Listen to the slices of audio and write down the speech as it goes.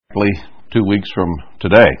2 weeks from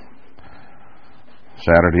today,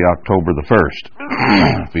 Saturday, October the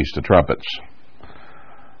 1st, Feast of Trumpets.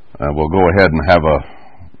 We'll go ahead and have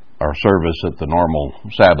our service at the normal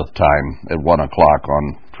Sabbath time at 1 o'clock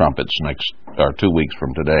on trumpets 2 weeks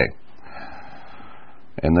from today.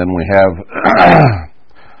 And then we have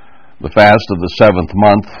the fast of the 7th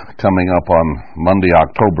month coming up on Monday,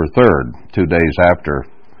 October 3rd, 2 days after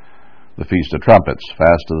the Feast of Trumpets.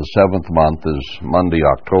 Fast of the 7th month is Monday,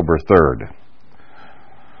 October 3rd.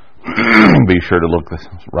 Be sure to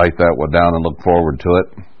write that one down and look forward to it.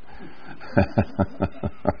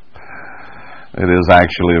 It is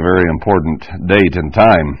actually a very important date and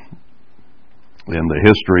time in the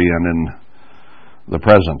history and in the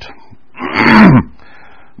present.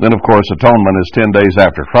 Then, of course, Atonement is 10 days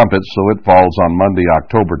after Trumpets, so it falls on Monday,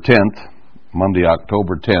 October 10th. Monday,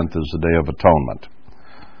 October 10th is the Day of Atonement.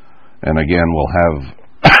 And again, we'll have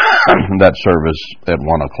that service at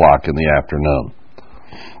 1 o'clock in the afternoon.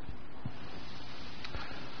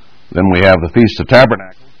 Then we have the Feast of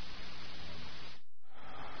Tabernacles,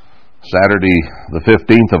 Saturday the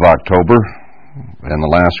 15th of October, and the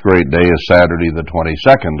last great day is Saturday the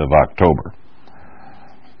 22nd of October.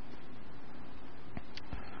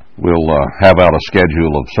 We'll have out a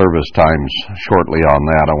schedule of service times shortly on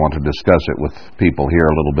that. I want to discuss it with people here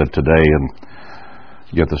a little bit today and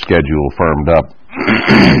get the schedule firmed up.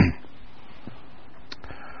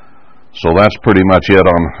 So that's pretty much it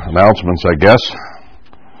on announcements, I guess.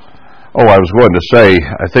 Oh, I was going to say,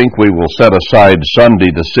 I think we will set aside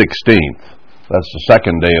Sunday the 16th. That's the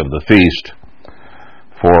second day of the feast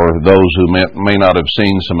for those who may not have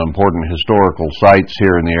seen some important historical sites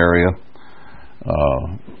here in the area.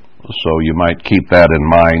 So you might keep that in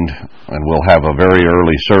mind, and we'll have a very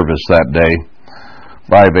early service that day,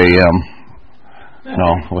 5 a.m.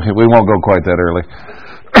 No, we won't go quite that early.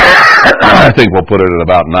 I think we'll put it at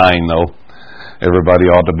about 9, though. Everybody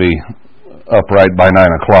ought to be upright by 9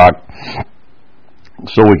 o'clock,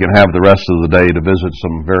 so we can have the rest of the day to visit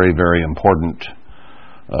some very, very important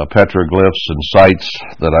petroglyphs and sites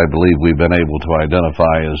that I believe we've been able to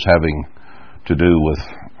identify as having to do with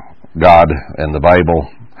God and the Bible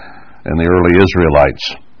and the early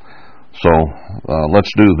Israelites. So let's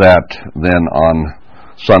do that then on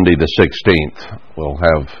Sunday the 16th. We'll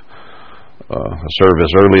have a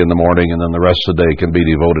service early in the morning, and then the rest of the day can be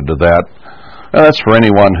devoted to that. And that's for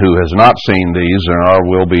anyone who has not seen these. There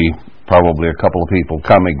will be probably a couple of people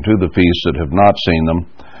coming to the feast that have not seen them,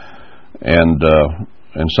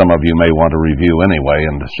 and some of you may want to review anyway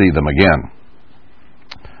and see them again.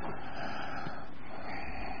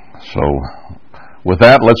 So with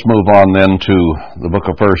that, let's move on then to the book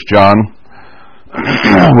of 1 John.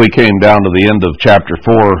 We came down to the end of chapter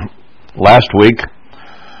 4 last week,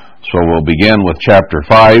 so we'll begin with chapter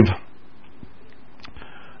 5.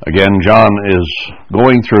 Again, John is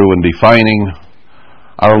going through and defining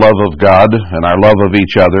our love of God and our love of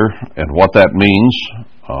each other and what that means,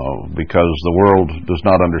 because the world does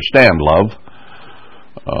not understand love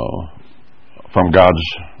from God's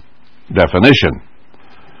definition.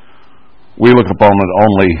 We look upon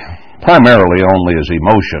it primarily only as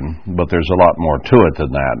emotion, but there's a lot more to it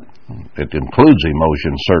than that. It includes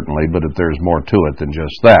emotion, certainly, but there's more to it than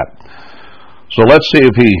just that. So let's see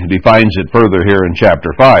if he defines it further here in chapter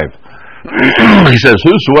 5. He says,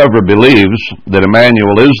 "Whosoever believes that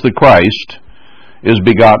Emmanuel is the Christ is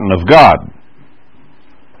begotten of God.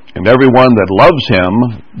 And everyone that loves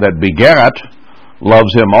him that begat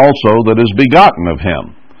loves him also that is begotten of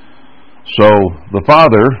him." So the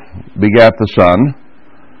Father begat the Son,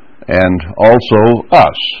 and also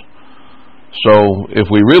us. So if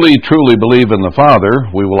we really truly believe in the Father,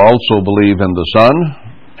 we will also believe in the Son,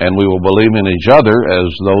 and we will believe in each other as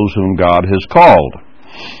those whom God has called,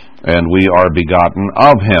 and we are begotten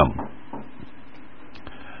of him.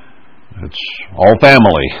 It's all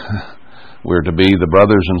family. We're to be the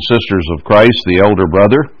brothers and sisters of Christ, the elder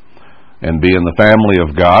brother, and be in the family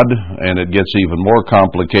of God, and it gets even more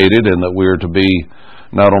complicated in that we're to be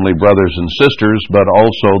not only brothers and sisters, but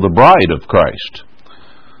also the bride of Christ.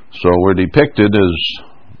 So we're depicted as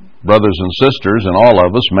brothers and sisters, and all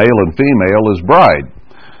of us, male and female, as bride.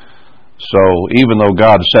 So even though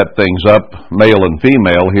God set things up, male and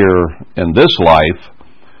female, here in this life,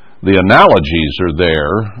 the analogies are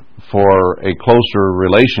there for a closer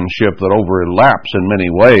relationship that overlaps in many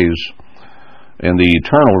ways in the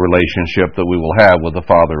eternal relationship that we will have with the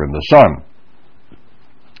Father and the Son.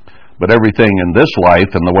 But everything in this life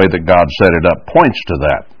and the way that God set it up points to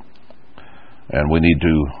that. And we need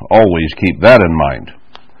to always keep that in mind.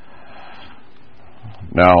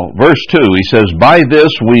 Now, verse 2, he says, "By this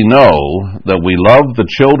we know that we love the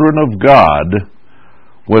children of God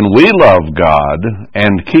when we love God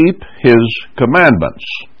and keep His commandments.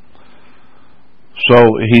 So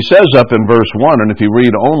he says up in verse 1, and if you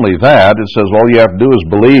read only that, it says all you have to do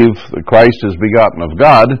is believe that Christ is begotten of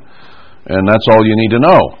God, and that's all you need to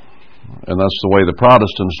know. And that's the way the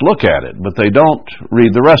Protestants look at it, but they don't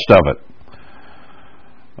read the rest of it.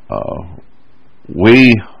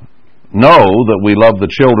 We know that we love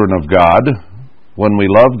the children of God when we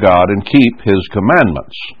love God and keep His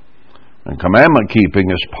commandments. And commandment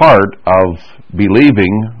keeping is part of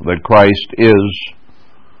believing that Christ is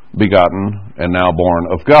begotten and now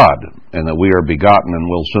born of God, and that we are begotten and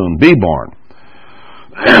will soon be born.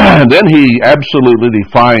 And then he absolutely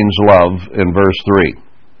defines love in verse 3.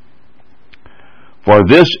 For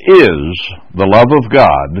this is the love of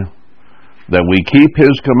God, that we keep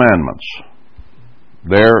His commandments.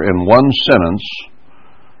 There in one sentence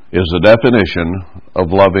is the definition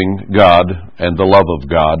of loving God and the love of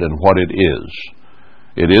God and what it is.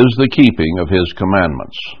 It is the keeping of His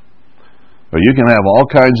commandments. So you can have all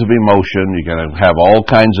kinds of emotion, you can have all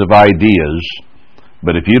kinds of ideas,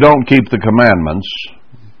 but if you don't keep the commandments,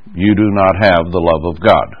 you do not have the love of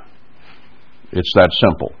God. It's that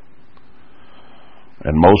simple.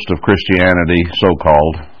 And most of Christianity,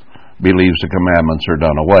 so-called, believes the commandments are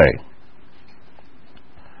done away.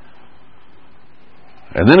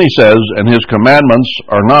 And then he says, and His commandments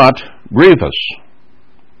are not grievous.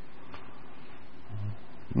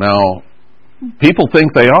 Now, people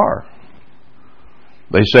think they are.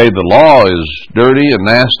 They say the law is dirty and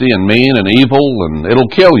nasty and mean and evil and it'll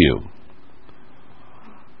kill you.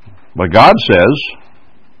 But God says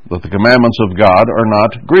that the commandments of God are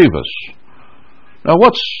not grievous. Now,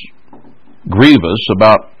 what's grievous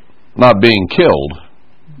about not being killed?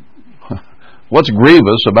 What's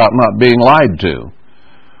grievous about not being lied to?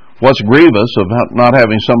 What's grievous about not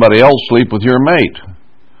having somebody else sleep with your mate?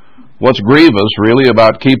 What's grievous really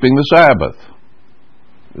about keeping the Sabbath?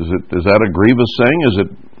 Is that a grievous thing?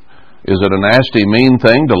 Is it a nasty, mean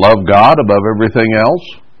thing to love God above everything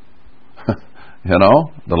else?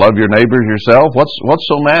 To love your neighbors yourself? What's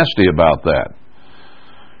so nasty about that?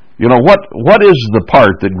 What is the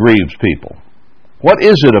part that grieves people? What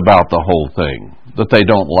is it about the whole thing that they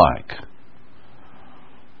don't like?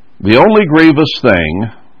 The only grievous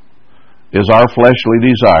thing is our fleshly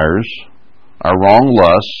desires, our wrong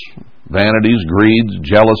lusts, vanities, greeds,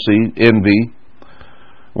 jealousy, envy.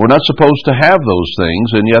 We're not supposed to have those things,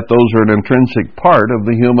 and yet those are an intrinsic part of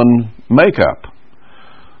the human makeup.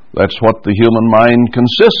 That's what the human mind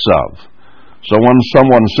consists of. So when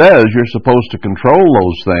someone says you're supposed to control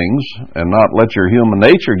those things and not let your human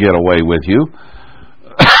nature get away with you,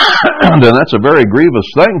 then that's a very grievous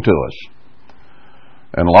thing to us.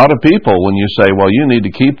 And a lot of people, when you say, well, you need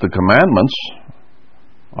to keep the commandments,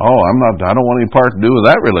 I don't want any part to do with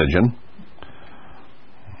that religion.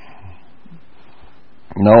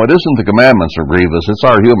 No, it isn't the commandments are grievous. It's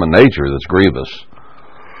our human nature that's grievous.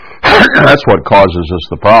 That's what causes us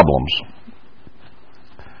the problems.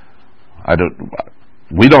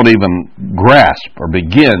 We don't even grasp or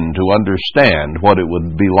begin to understand what it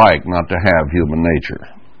would be like not to have human nature.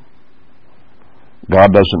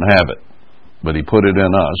 God doesn't have it, but He put it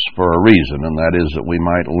in us for a reason, and that is that we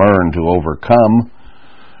might learn to overcome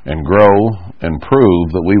and grow and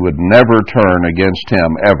prove that we would never turn against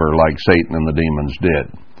Him ever like Satan and the demons did.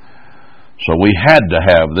 So we had to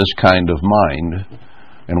have this kind of mind,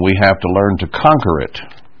 and we have to learn to conquer it.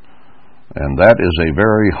 And that is a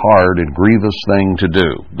very hard and grievous thing to do.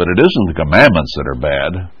 But it isn't the commandments that are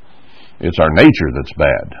bad. It's our nature that's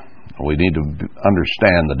bad. We need to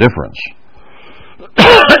understand the difference.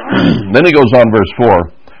 Then he goes on, verse 4,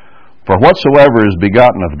 for whatsoever is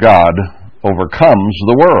begotten of God overcomes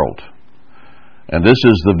the world. And this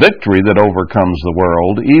is the victory that overcomes the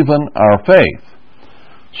world, even our faith.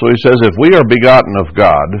 So he says, if we are begotten of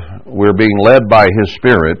God, we're being led by His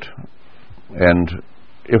Spirit, and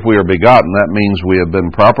if we are begotten, that means we have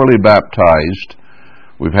been properly baptized,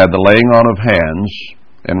 we've had the laying on of hands,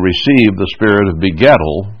 and received the spirit of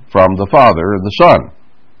begettal from the Father and the Son.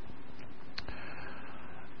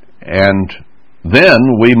 And then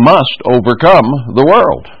we must overcome the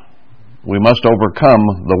world. We must overcome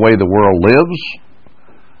the way the world lives,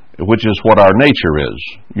 which is what our nature is.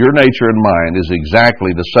 Your nature and mine is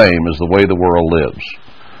exactly the same as the way the world lives.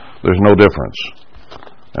 There's no difference.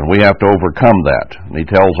 And we have to overcome that. And he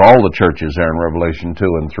tells all the churches there in Revelation 2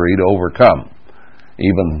 and 3 to overcome.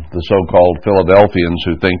 Even the so-called Philadelphians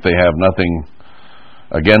who think they have nothing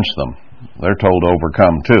against them. They're told to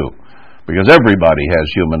overcome too. Because everybody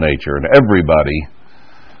has human nature, and everybody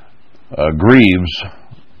grieves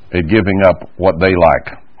at giving up what they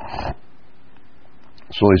like.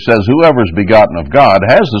 So he says, whoever is begotten of God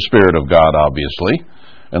has the Spirit of God, obviously,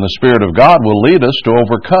 and the Spirit of God will lead us to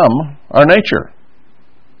overcome our nature,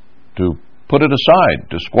 to put it aside,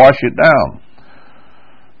 to squash it down,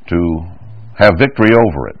 to have victory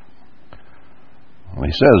over it. And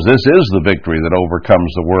he says, this is the victory that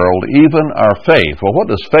overcomes the world, even our faith. Well, what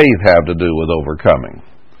does faith have to do with overcoming?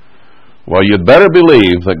 Well, you'd better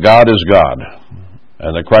believe that God is God,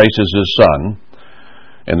 and that Christ is His Son,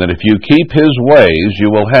 and that if you keep His ways,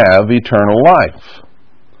 you will have eternal life.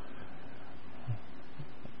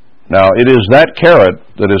 Now, it is that carrot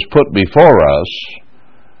that is put before us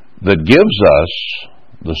that gives us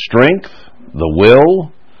the strength, the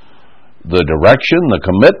will, the direction, the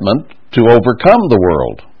commitment to overcome the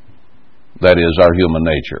world. That is our human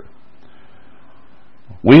nature.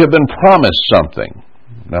 We have been promised something.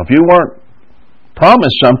 Now, if you weren't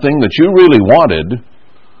promised something that you really wanted,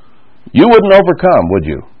 you wouldn't overcome, would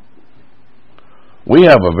you? We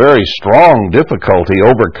have a very strong difficulty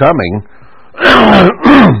overcoming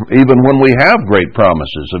even when we have great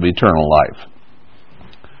promises of eternal life,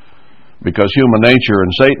 because human nature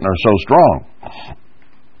and Satan are so strong.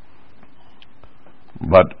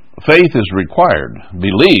 But faith is required,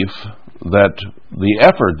 belief that the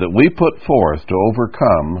effort that we put forth to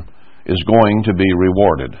overcome is going to be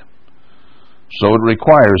rewarded. So it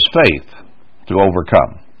requires faith to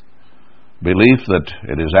overcome, belief that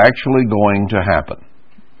it is actually going to happen.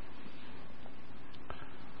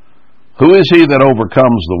 Who is he that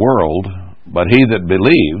overcomes the world but he that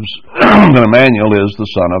believes that Emmanuel is the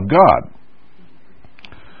Son of God?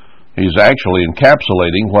 He's actually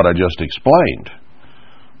encapsulating what I just explained.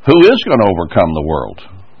 Who is going to overcome the world?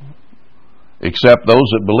 Except those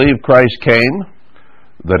that believe Christ came,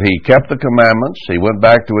 that He kept the commandments, He went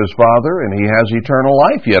back to His Father, and He has eternal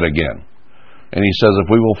life yet again. And He says if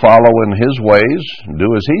we will follow in His ways, and do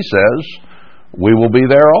as He says, we will be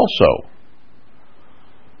there also.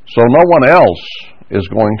 So no one else is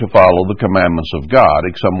going to follow the commandments of God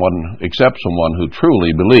except someone who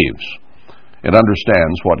truly believes and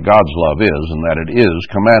understands what God's love is, and that it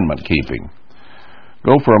is commandment keeping.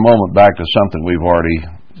 Go for a moment back to something we've already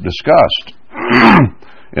discussed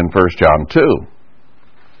in 1 John 2.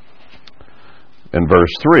 In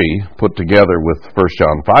verse 3, put together with 1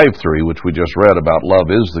 John 5:3, which we just read about love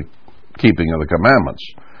is the keeping of the commandments.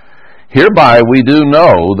 Hereby we do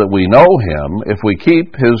know that we know Him if we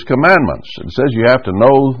keep His commandments. It says you have to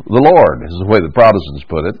know the Lord. This is the way the Protestants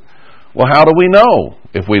put it. Well, how do we know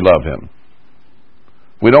if we love Him?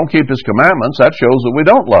 If we don't keep His commandments, that shows that we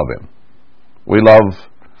don't love Him. We love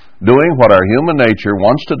doing what our human nature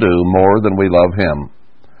wants to do more than we love Him.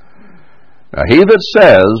 Now, he that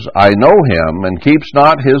says, I know Him, and keeps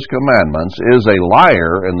not His commandments, is a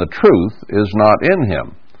liar, and the truth is not in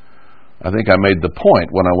him. I think I made the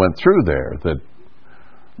point when I went through there that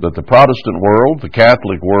the Protestant world, the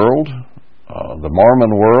Catholic world, the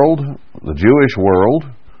Mormon world, the Jewish world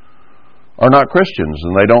are not Christians,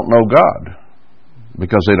 and they don't know God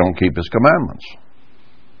because they don't keep His commandments.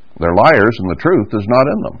 They're liars, and the truth is not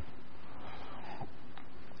in them.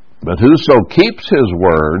 But whoso keeps His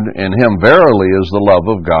word, in him verily is the love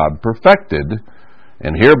of God perfected,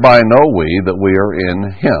 and hereby know we that we are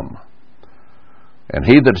in Him. And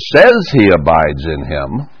he that says he abides in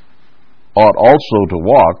Him ought also to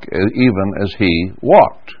walk even as He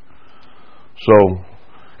walked. So,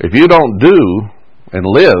 if you don't do and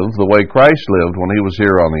live the way Christ lived when He was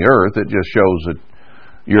here on the earth, it just shows that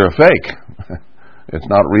you're a fake. It's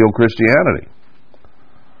not real Christianity.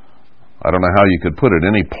 I don't know how you could put it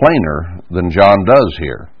any plainer than John does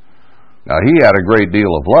here. Now, he had a great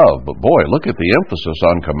deal of love, but boy, look at the emphasis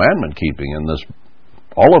on commandment keeping in this,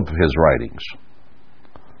 all of his writings.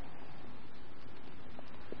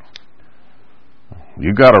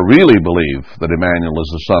 You've got to really believe that Emmanuel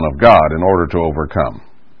is the Son of God in order to overcome.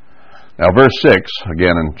 Now, verse 6,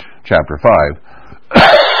 again in chapter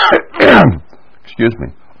 5. Excuse me.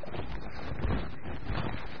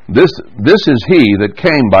 This is He that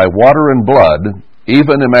came by water and blood,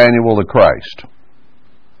 even Emmanuel the Christ.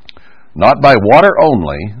 Not by water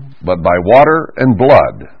only, but by water and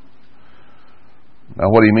blood. Now,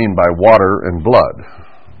 what do you mean by water and blood?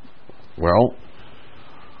 Well,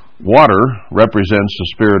 water represents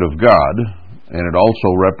the Spirit of God, and it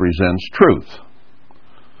also represents truth.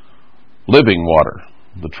 Living water,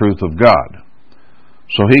 the truth of God.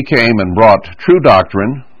 So He came and brought true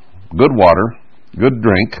doctrine, good water, good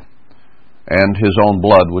drink, and His own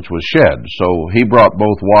blood which was shed. So He brought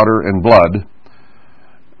both water and blood,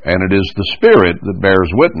 and it is the Spirit that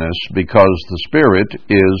bears witness, because the Spirit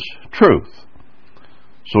is truth.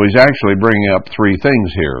 So He's actually bringing up three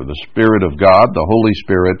things here: the Spirit of God, the Holy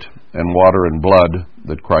Spirit, and water and blood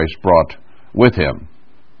that Christ brought with him.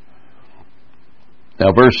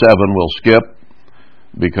 Now, verse 7 we'll skip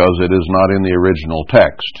because it is not in the original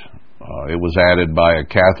text. It was added by a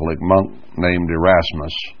Catholic monk named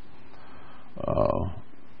Erasmus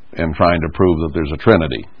in trying to prove that there's a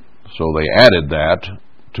Trinity. So they added that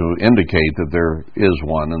to indicate that there is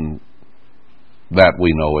one, and that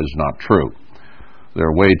we know is not true. There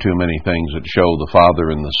are way too many things that show the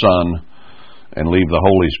Father and the Son and leave the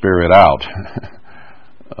Holy Spirit out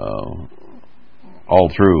all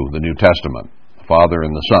through the New Testament. The Father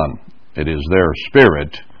and the Son. It is their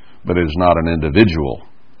spirit, but it is not an individual.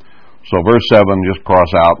 So verse 7, just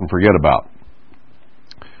cross out and forget about.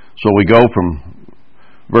 So we go from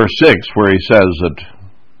verse 6, where he says that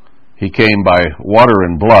he came by water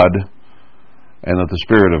and blood, and that the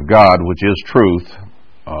Spirit of God, which is truth,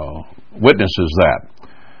 witnesses that.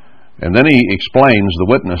 And then he explains the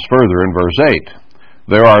witness further in verse 8.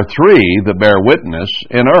 There are three that bear witness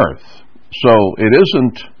in earth. So it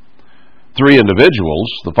isn't three individuals,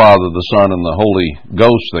 the Father, the Son, and the Holy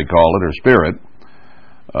Ghost, they call it, or Spirit.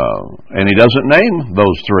 And he doesn't name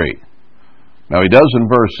those three. Now he does in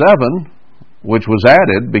verse 7, which was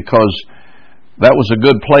added because that was a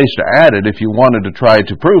good place to add it if you wanted to try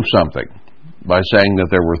to prove something, by saying that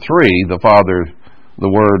there were three, the Father, the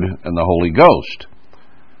Word, and the Holy Ghost.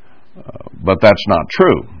 But that's not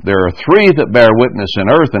true. There are three that bear witness in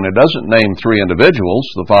earth, and it doesn't name three individuals,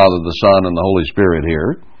 the Father, the Son, and the Holy Spirit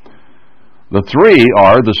here. The three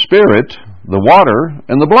are the Spirit, the water,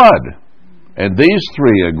 and the blood. And these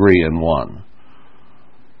three agree in one.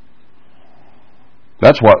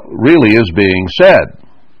 That's what really is being said.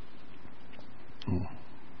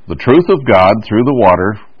 The truth of God through the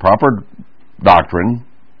water, proper doctrine,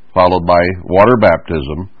 followed by water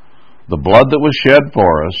baptism, the blood that was shed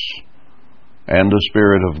for us, and the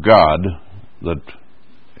Spirit of God that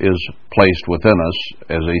is placed within us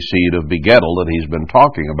as a seed of begettal that he's been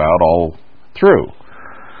talking about all through.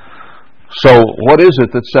 So what is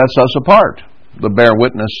it that sets us apart? The bear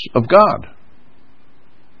witness of God.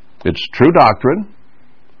 It's true doctrine,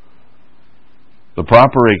 the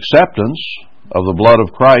proper acceptance of the blood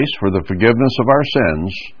of Christ for the forgiveness of our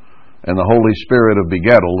sins, and the Holy Spirit of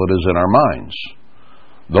begettal that is in our minds.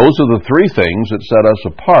 Those are the three things that set us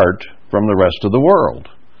apart from the rest of the world.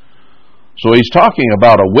 So he's talking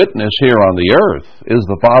about a witness here on the earth. Is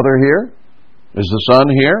the Father here? Is the Son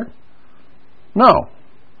here? No.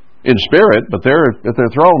 In spirit, but they're at their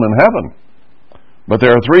throne in heaven. But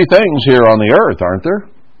there are three things here on the earth, aren't there?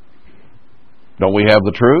 Don't we have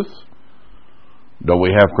the truth? Don't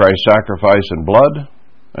we have Christ's sacrifice and blood?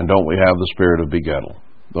 And don't we have the Spirit of begettal?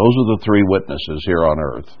 Those are the three witnesses here on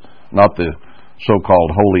earth, not the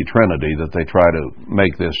so-called Holy Trinity that they try to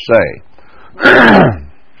make this say.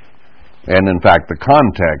 And in fact, the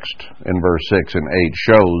context in verse 6 and 8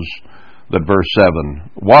 shows that verse 7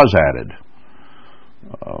 was added,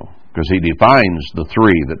 because he defines the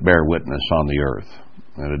three that bear witness on the earth.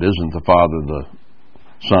 And it isn't the Father, the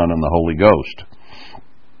Son, and the Holy Ghost.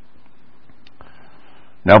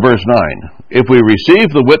 Now verse 9. If we receive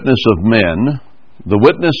the witness of men, the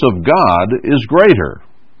witness of God is greater.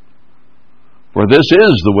 For this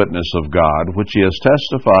is the witness of God, which he has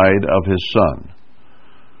testified of his Son.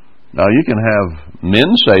 Now you can have men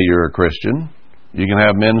say you're a Christian. You can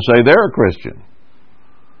have men say they're a Christian.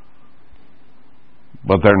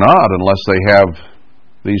 But they're not unless they have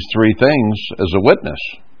these three things as a witness.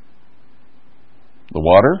 The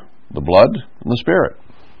water, the blood, and the Spirit.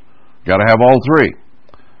 Got to have all three.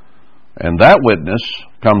 And that witness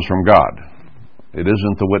comes from God. It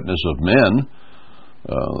isn't the witness of men.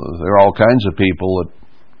 There are all kinds of people that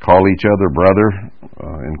call each other brother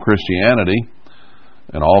in Christianity,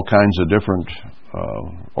 and all kinds of different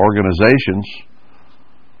organizations.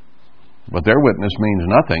 But their witness means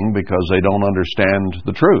nothing because they don't understand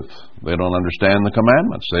the truth. They don't understand the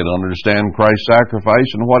commandments. They don't understand Christ's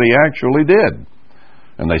sacrifice and what he actually did.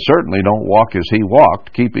 And they certainly don't walk as he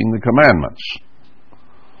walked, keeping the commandments.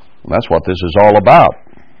 And that's what this is all about.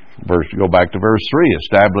 Go back to verse 3,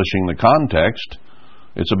 establishing the context.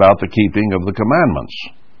 It's about the keeping of the commandments.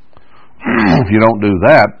 If you don't do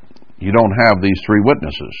that, you don't have these three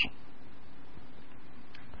witnesses.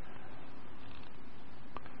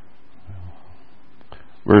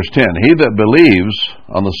 Verse 10, he that believes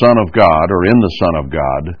on the Son of God, or in the Son of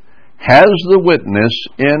God, has the witness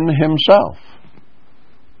in himself.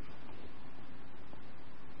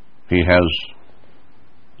 He has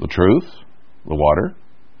the truth, the water.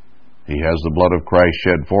 He has the blood of Christ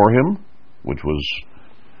shed for him, which was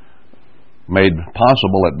made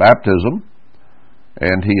possible at baptism.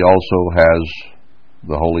 And he also has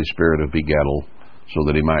the Holy Spirit of begettal so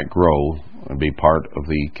that he might grow and be part of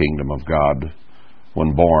the kingdom of God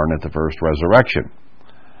when born at the first resurrection.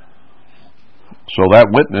 So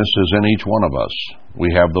that witness is in each one of us.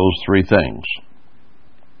 We have those three things.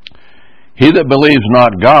 He that believes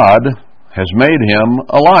not God has made him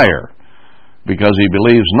a liar, because he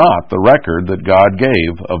believes not the record that God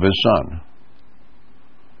gave of his Son.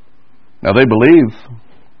 Now they believe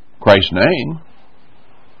Christ's name.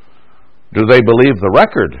 Do they believe the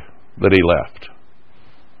record that he left?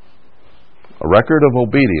 A record of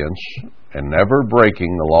obedience and never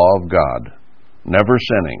breaking the law of God, never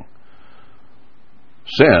sinning.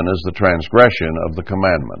 Sin is the transgression of the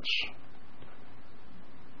commandments.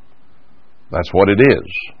 That's what it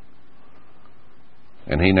is.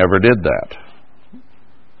 And he never did that.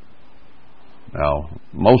 Now,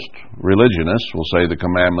 most religionists will say the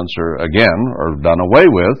commandments are done away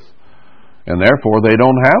with, and therefore they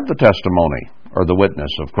don't have the testimony or the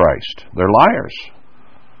witness of Christ. They're liars.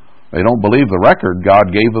 They don't believe the record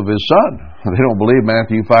God gave of his Son. They don't believe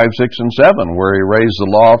Matthew 5, 6, and 7, where he raised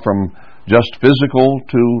the law from just physical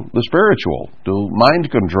to the spiritual, to mind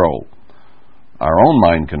control, our own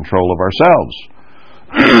mind control of ourselves.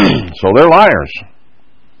 So they're liars.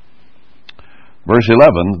 Verse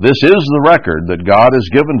 11, this is the record that God has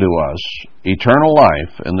given to us, eternal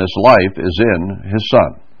life, and this life is in his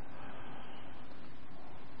Son.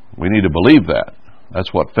 We need to believe that.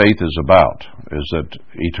 That's what faith is about, is that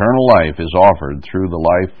eternal life is offered through the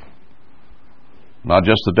life, not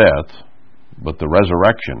just the death, but the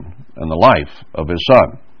resurrection and the life of his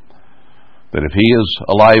Son. That if he is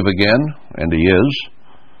alive again, and he is,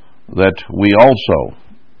 that we also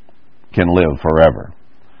can live forever.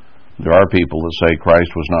 There are people that say Christ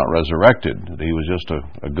was not resurrected, that he was just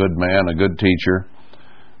a good man, a good teacher,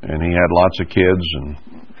 and he had lots of kids and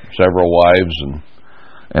several wives,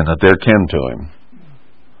 and that they're kin to him.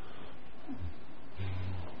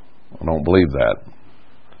 I don't believe that.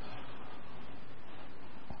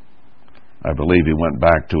 I believe he went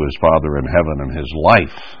back to his Father in heaven, and his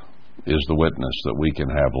life is the witness that we can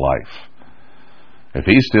have life. If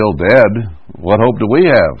he's still dead, what hope do we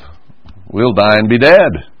have? We'll die and be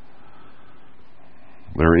dead.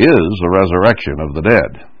 There is a resurrection of the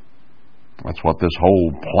dead. That's what this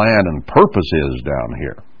whole plan and purpose is down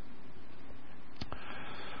here.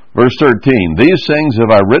 Verse 13, these things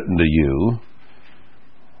have I written to you.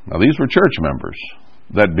 Now these were church members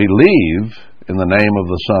that believe in the name of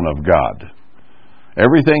the Son of God.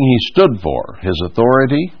 Everything he stood for, his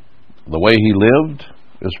authority, the way he lived,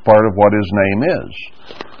 is part of what his name is.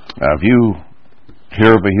 Now if you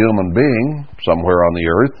hear of a human being somewhere on the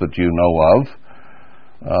earth that you know of,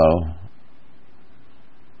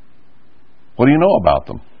 what do you know about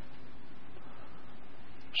them?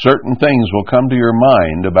 Certain things will come to your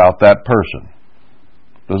mind about that person.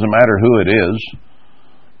 Doesn't matter who it is,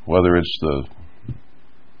 whether it's the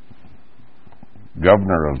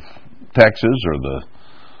governor of Texas or the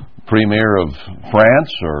premier of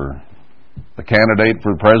France or the candidate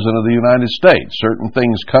for president of the United States. Certain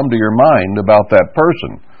things come to your mind about that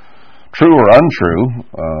person. True or untrue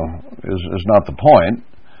is not the point,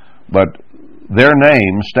 but their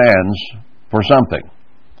name stands for something.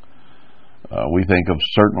 We think of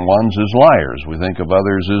certain ones as liars. We think of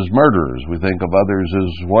others as murderers. We think of others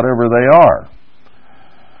as whatever they are.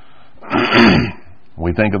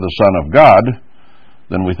 We think of the Son of God,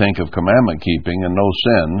 then we think of commandment keeping and no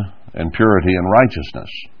sin and purity and righteousness.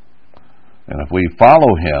 And if we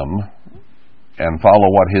follow him and follow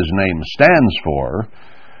what his name stands for,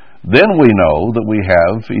 then we know that we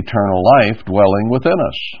have eternal life dwelling within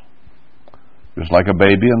us. Just like a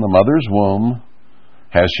baby in the mother's womb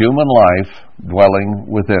has human life dwelling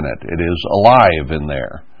within it. It is alive in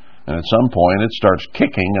there. And at some point it starts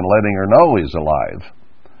kicking and letting her know he's alive.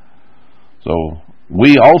 So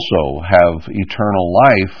we also have eternal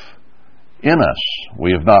life in us.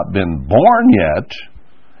 We have not been born yet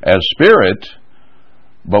as spirit,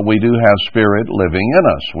 but we do have spirit living in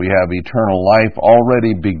us. We have eternal life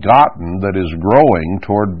already begotten that is growing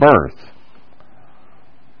toward birth.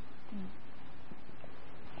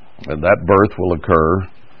 And that birth will occur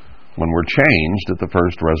when we're changed at the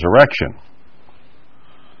first resurrection.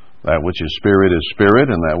 That which is spirit,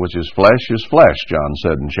 and that which is flesh, John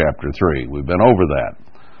said in chapter 3. We've been over that.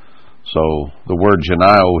 So the word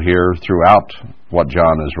genio here throughout what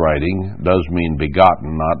John is writing does mean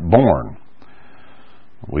begotten, not born.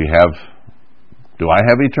 Do I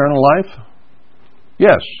have eternal life?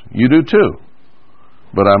 Yes, you do too.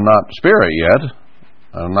 But I'm not spirit yet.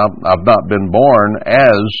 I've not been born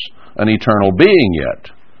as an eternal being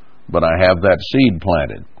yet. But I have that seed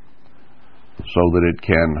planted so that it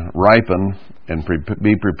can ripen and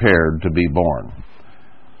be prepared to be born.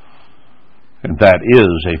 And that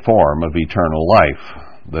is a form of eternal life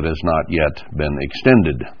that has not yet been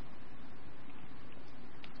extended.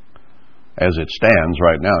 As it stands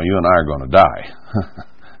right now, you and I are going to die.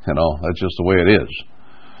 That's just the way it is.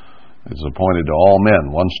 It's appointed to all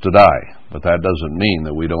men once to die. But that doesn't mean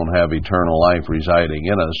that we don't have eternal life residing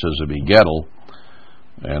in us as a begettal,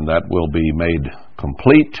 and that will be made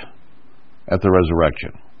complete at the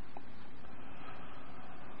resurrection.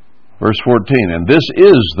 Verse 14, and this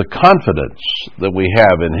is the confidence that we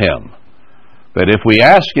have in Him, that if we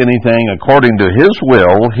ask anything according to His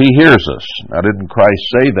will, He hears us. Now, didn't Christ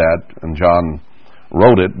say that? And John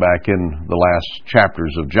wrote it back in the last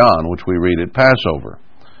chapters of John, which we read at Passover.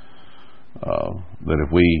 That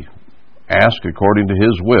if we ask according to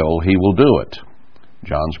His will, He will do it.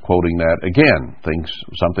 John's quoting that again,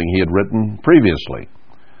 something he had written previously.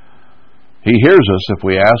 He hears us if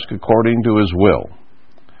we ask according to His will.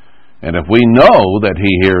 And if we know that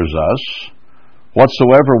He hears us,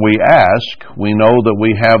 whatsoever we ask, we know that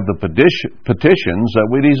we have the petitions that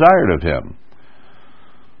we desired of Him.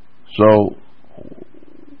 So,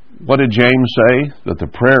 what did James say? That the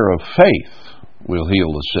prayer of faith will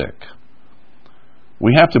heal the sick.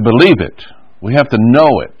 We have to believe it. We have to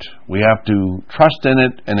know it. We have to trust in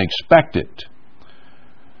it and expect it.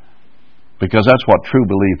 Because that's what true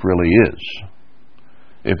belief really is.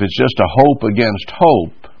 If it's just a hope against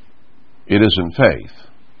hope, it isn't faith.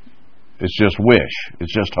 It's just wish.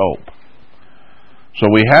 It's just hope. So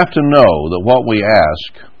we have to know that what we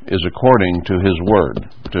ask is according to His word,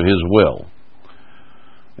 to His will.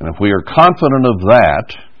 And if we are confident of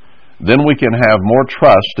that, then we can have more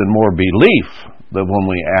trust and more belief that when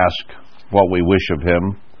we ask what we wish of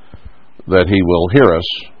Him, that He will hear us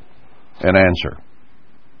and answer.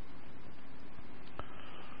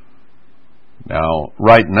 Now,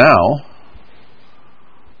 right now,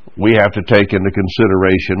 we have to take into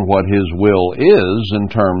consideration what His will is in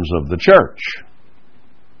terms of the church.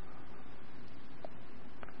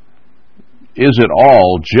 Is it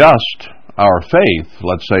all just our faith,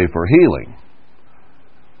 let's say, for healing?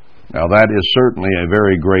 Now, that is certainly a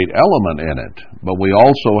very great element in it, but we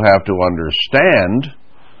also have to understand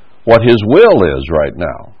what His will is right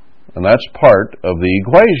now, and that's part of the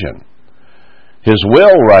equation. His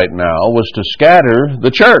will right now was to scatter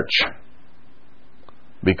the church,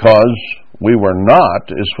 because we were not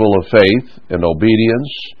as full of faith and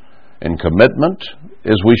obedience and commitment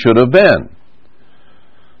as we should have been.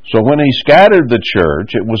 So when He scattered the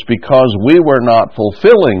church, it was because we were not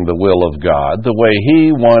fulfilling the will of God the way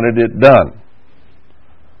He wanted it done.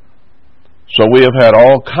 So we have had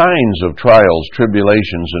all kinds of trials,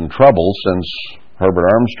 tribulations, and troubles since Herbert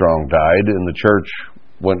Armstrong died and the church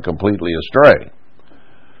went completely astray.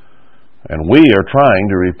 And we are trying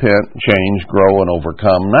to repent, change, grow, and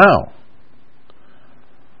overcome now.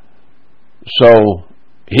 So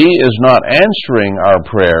He is not answering our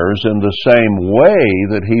prayers in the same way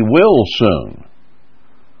that He will soon.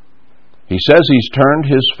 He says He's turned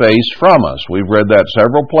His face from us. We've read that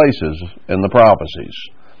several places in the prophecies.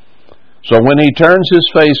 So when He turns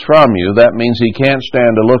His face from you, that means He can't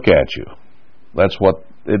stand to look at you. That's what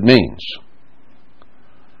it means.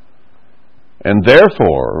 And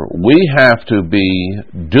therefore, we have to be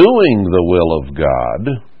doing the will of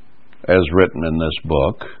God, as written in this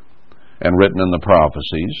book, and written in the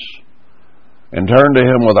prophecies, and turn to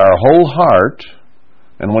Him with our whole heart,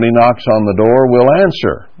 and when He knocks on the door, we'll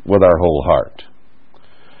answer with our whole heart.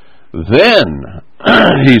 Then,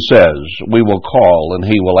 He says, we will call and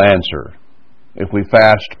He will answer. If we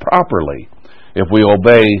fast properly, if we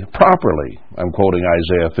obey properly, I'm quoting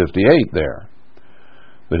Isaiah 58 there,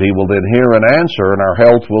 that He will then hear and answer, and our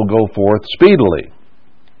health will go forth speedily.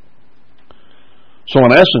 So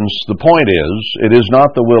in essence, the point is, it is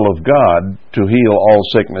not the will of God to heal all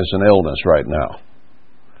sickness and illness right now.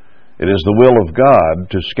 It is the will of God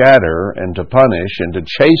to scatter and to punish and to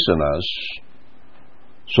chasten us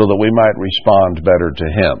so that we might respond better to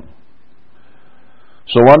Him.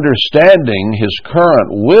 So understanding His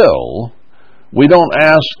current will, we don't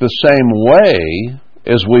ask the same way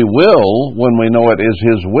as we will when we know it is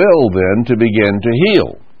His will then to begin to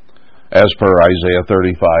heal. As per Isaiah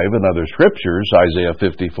 35 and other scriptures, Isaiah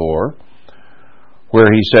 54,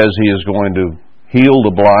 where He says He is going to heal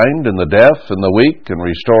the blind and the deaf and the weak and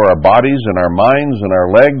restore our bodies and our minds and our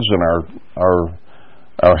legs and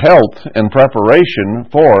our health in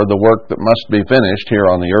preparation for the work that must be finished here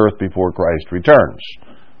on the earth before Christ returns.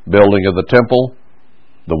 Building of the temple,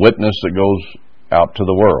 the witness that goes out to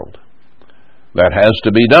the world. That has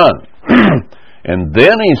to be done. And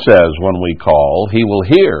then He says when we call, He will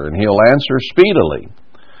hear and He'll answer speedily,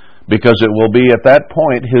 because it will be at that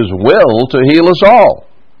point His will to heal us all.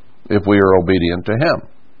 if we are obedient to Him.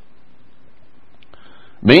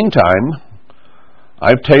 Meantime,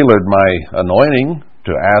 I've tailored my anointing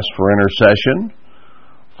to ask for intercession,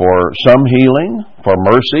 for some healing, for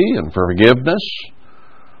mercy and forgiveness,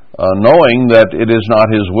 knowing that it is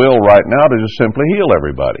not His will right now to just simply heal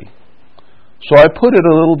everybody. So I put it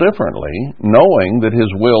a little differently, knowing that His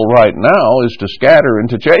will right now is to scatter and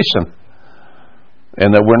to chasten,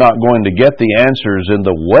 and that we're not going to get the answers in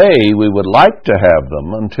the way we would like to have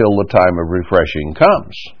them until the time of refreshing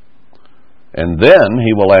comes. And then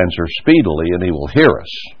He will answer speedily and He will hear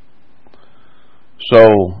us.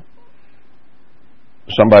 So,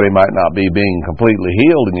 somebody might not be being completely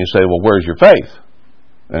healed, and you say, well, where's your faith?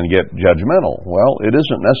 And get judgmental. Well, it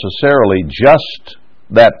isn't necessarily just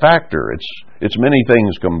that factor. It's many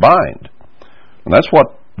things combined. And that's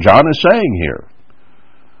what John is saying here.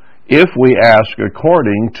 If we ask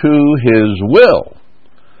according to His will,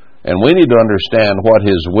 and we need to understand what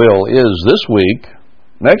His will is this week,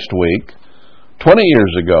 next week, 20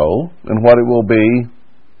 years ago, and what it will be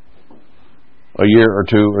a year or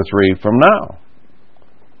two or three from now.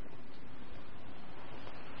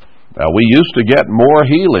 Now, we used to get more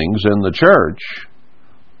healings in the church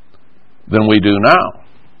than we do now.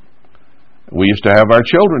 We used to have our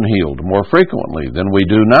children healed more frequently than we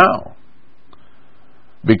do now,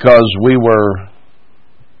 because we were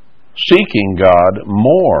seeking God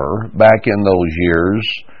more back in those years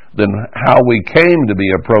than how we came to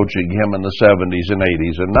be approaching Him in the 70s and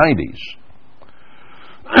 80s and 90s.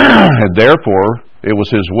 And therefore, it was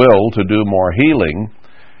His will to do more healing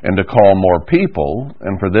and to call more people,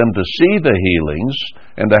 and for them to see the healings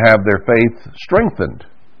and to have their faith strengthened.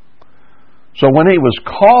 So when He was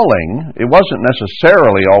calling, it wasn't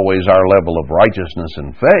necessarily always our level of righteousness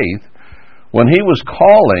and faith. When He was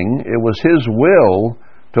calling, it was His will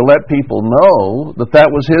to let people know that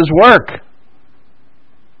that was His work.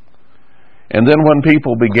 And then when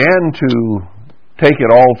people began to take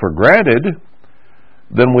it all for granted,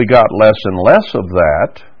 then we got less and less of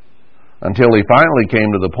that, until He finally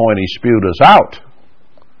came to the point He spewed us out.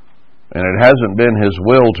 And it hasn't been His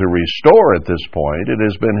will to restore at this point. It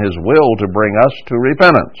has been His will to bring us to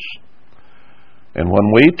repentance. And when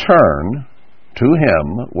we turn to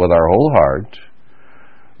Him with our whole heart,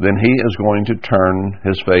 then He is going to turn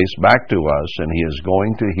His face back to us, and He is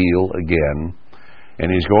going to heal again.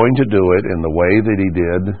 And He's going to do it in the way that He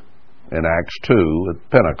did in Acts 2 at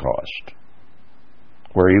Pentecost,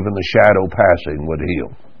 where even the shadow passing would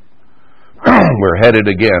heal. We're headed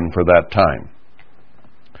again for that time.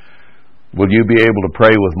 Will you be able to pray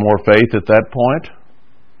with more faith at that point?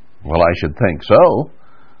 Well, I should think so,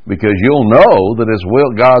 because you'll know that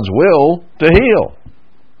it's God's will to heal.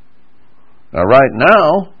 Now, right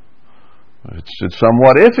now, it's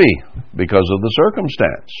somewhat iffy because of the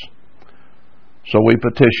circumstance. So we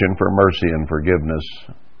petition for mercy and forgiveness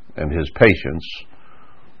and His patience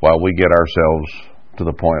while we get ourselves to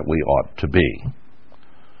the point we ought to be.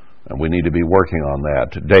 And we need to be working on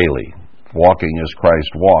that daily, walking as Christ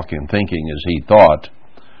walked and thinking as He thought,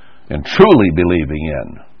 and truly believing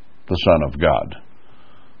in the Son of God,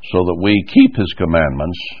 so that we keep His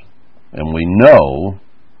commandments and we know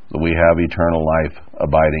that we have eternal life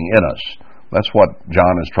abiding in us. That's what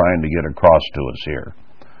John is trying to get across to us here.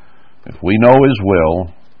 If we know His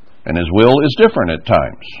will, and His will is different at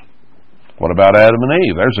times. What about Adam and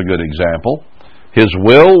Eve? There's a good example. His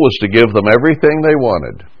will was to give them everything they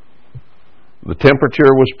wanted. The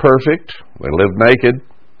temperature was perfect. They lived naked.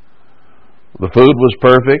 The food was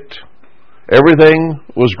perfect. Everything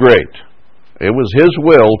was great. It was His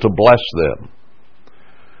will to bless them.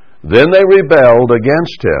 Then they rebelled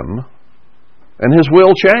against Him, and His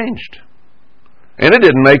will changed. And it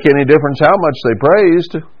didn't make any difference how much they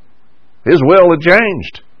praised. His will had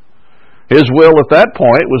changed. His will at that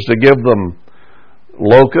point was to give them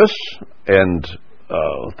locusts and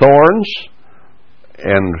thorns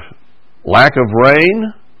and lack of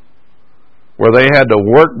rain, where they had to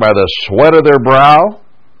work by the sweat of their brow.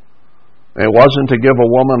 It wasn't to give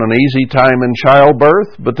a woman an easy time in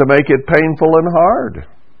childbirth, but to make it painful and hard.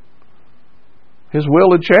 His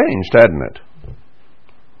will had changed, hadn't it?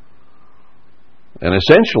 And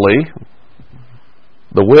essentially,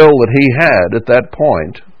 the will that He had at that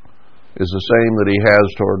point is the same that He has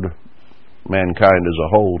toward mankind as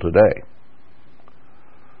a whole today.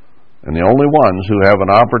 And the only ones who have an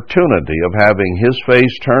opportunity of having His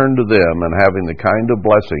face turned to them and having the kind of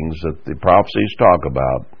blessings that the prophecies talk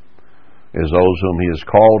about is those whom He has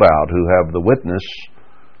called out, who have the witness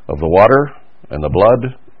of the water and the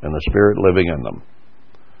blood and the Spirit living in them.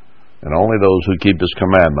 And only those who keep His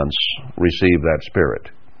commandments receive that Spirit.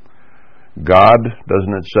 God,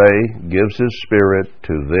 doesn't it say, gives His Spirit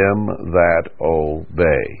to them that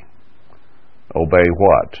obey. Obey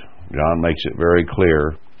what? John makes it very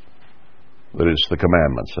clear that it's the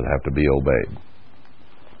commandments that have to be obeyed.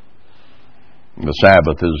 The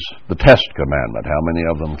Sabbath is the test commandment. How many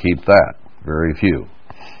of them keep that? Very few.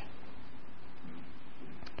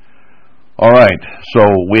 All right, so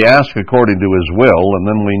we ask according to His will, and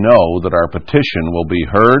then we know that our petition will be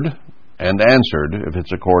heard and answered if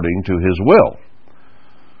it's according to His will.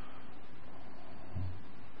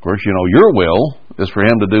 Of course, you know, your will is for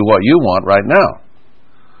Him to do what you want right now.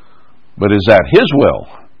 But is that His will?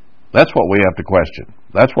 That's what we have to question.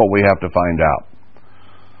 That's what we have to find out.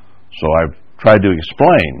 So I've tried to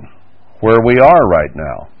explain where we are right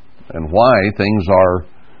now and why things are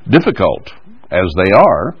difficult as they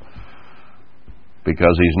are,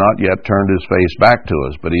 because He's not yet turned His face back to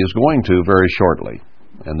us, but He is going to very shortly,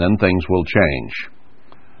 and then things will change.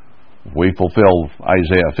 If we fulfill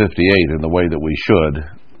Isaiah 58 in the way that we should,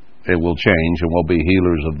 it will change and we'll be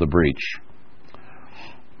healers of the breach.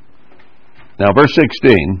 Now, verse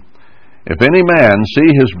 16, if any man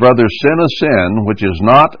see his brother sin a sin which is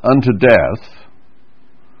not unto death,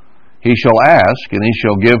 he shall ask, and He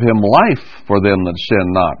shall give him life for them that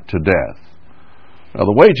sin not to death. Now,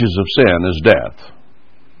 the wages of sin is death.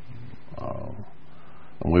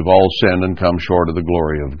 And we've all sinned and come short of the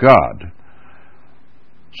glory of God.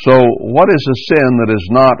 So, what is a sin that is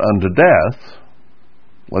not unto death?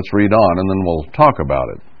 Let's read on, and then we'll talk about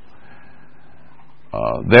it.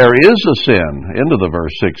 There is a sin, into the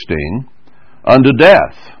verse 16, unto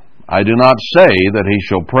death. I do not say that he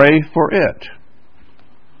shall pray for it.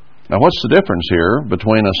 Now, what's the difference here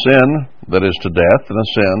between a sin that is to death and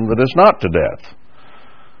a sin that is not to death?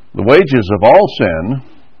 The wages of all sin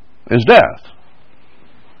is death,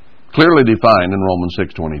 clearly defined in Romans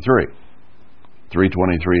 6:23,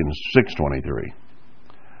 3:23 and 6:23.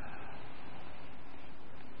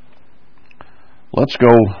 Let's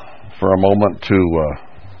go for a moment to,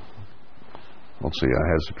 let's see, I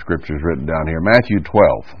have some scriptures written down here. Matthew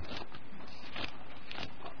 12.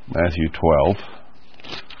 Matthew 12.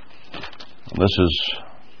 This is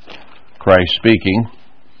Christ speaking,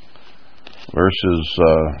 verses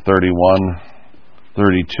 31,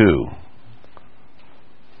 32.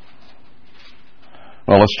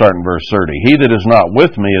 Well, let's start in verse 30. He that is not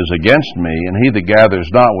with me is against me, and he that gathers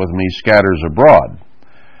not with me scatters abroad.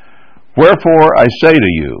 Wherefore I say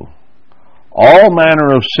to you, all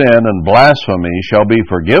manner of sin and blasphemy shall be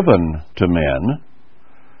forgiven to men,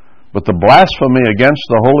 but the blasphemy against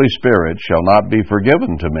the Holy Spirit shall not be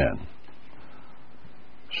forgiven to men.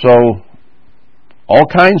 So, all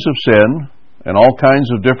kinds of sin and all kinds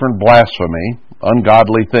of different blasphemy,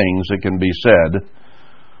 ungodly things that can be said,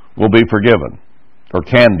 will be forgiven, or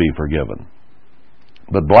can be forgiven.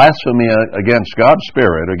 But blasphemy against God's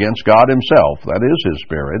Spirit, against God Himself, that is His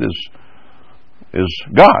Spirit, is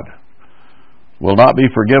God, will not be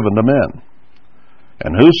forgiven to men.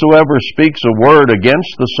 And whosoever speaks a word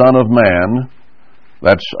against the Son of Man,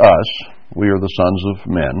 that's us, we are the sons of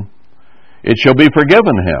men, it shall be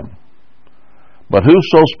forgiven him. But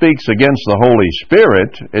whoso speaks against the Holy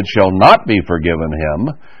Spirit, it shall not be forgiven him,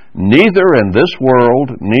 neither in this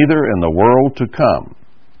world, neither in the world to come.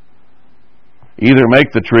 Either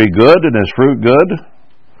make the tree good and his fruit good,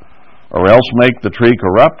 or else make the tree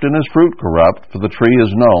corrupt and his fruit corrupt, for the tree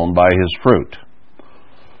is known by his fruit.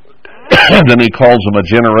 And then he calls them a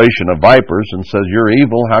generation of vipers and says, you're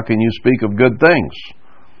evil, how can you speak of good things?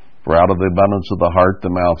 For out of the abundance of the heart the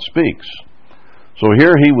mouth speaks. So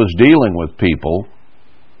here he was dealing with people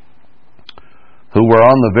who were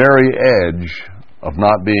on the very edge of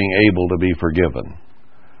not being able to be forgiven,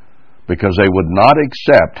 because they would not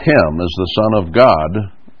accept him as the Son of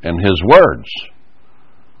God and his words.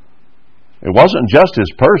 It wasn't just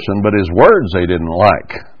his person, but his words they didn't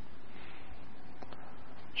like.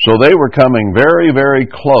 So they were coming very, very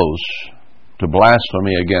close to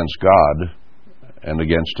blasphemy against God and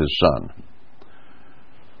against His Son.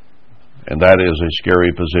 And that is a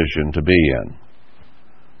scary position to be in.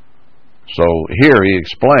 So here he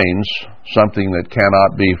explains something that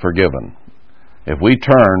cannot be forgiven. If we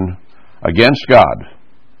turn against God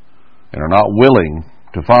and are not willing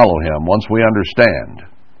to follow Him, once we understand,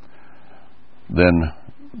 then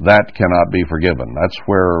that cannot be forgiven. That's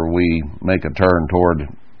where we make a turn toward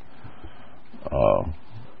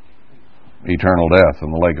eternal death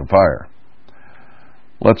in the lake of fire.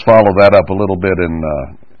 Let's follow that up a little bit in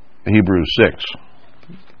Hebrews 6.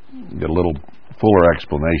 Get a little fuller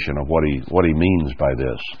explanation of what he means by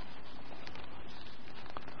this.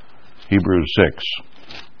 Hebrews 6.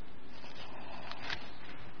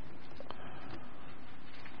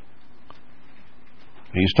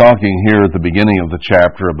 He's talking here at the beginning of the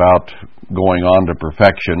chapter about going on to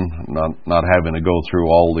perfection, not having to go through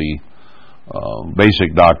all the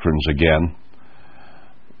basic doctrines again.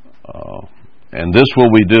 And this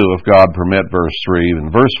will we do if God permit, verse 3.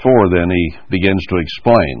 In verse 4, then, he begins to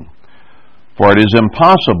explain. For it is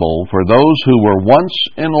impossible for those who were once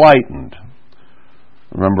enlightened.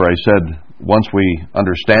 Remember I said, once we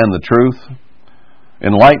understand the truth,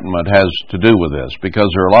 enlightenment has to do with this, because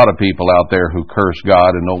there are a lot of people out there who curse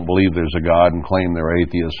God and don't believe there's a God and claim they're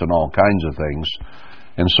atheists and all kinds of things,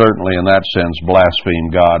 and certainly in that sense blaspheme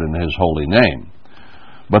God and His holy name.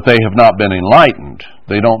 But they have not been enlightened.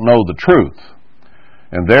 They don't know the truth.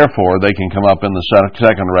 And therefore they can come up in the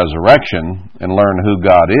second resurrection and learn who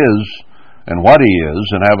God is and what He is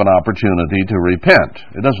and have an opportunity to repent.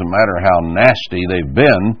 It doesn't matter how nasty they've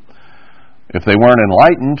been. If they weren't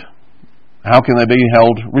enlightened, how can they be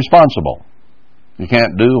held responsible? You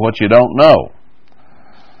can't do what you don't know.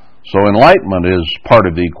 So enlightenment is part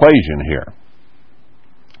of the equation here.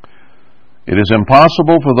 It is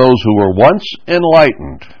impossible for those who were once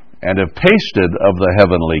enlightened and have tasted of the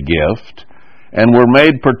heavenly gift and were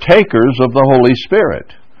made partakers of the Holy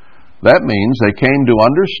Spirit. That means they came to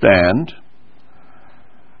understand.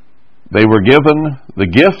 They were given the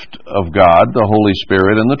gift of God, the Holy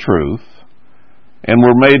Spirit, and the truth, and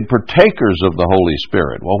were made partakers of the Holy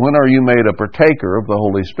Spirit. Well, when are you made a partaker of the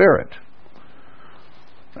Holy Spirit?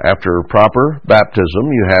 After proper baptism,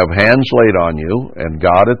 you have hands laid on you, and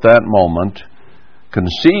God at that moment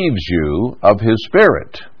conceives you of His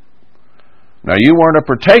Spirit. Now, you weren't a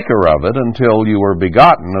partaker of it until you were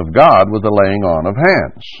begotten of God with the laying on of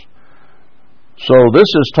hands. So this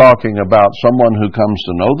is talking about someone who comes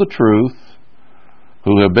to know the truth,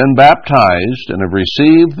 who have been baptized and have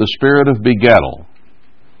received the spirit of begettal.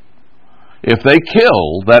 If they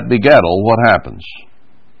kill that begettal, what happens?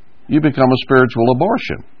 You become a spiritual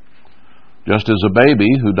abortion. Just as a baby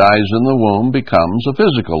who dies in the womb becomes a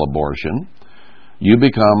physical abortion, you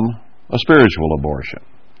become a spiritual abortion.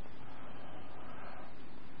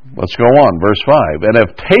 Let's go on, verse 5. And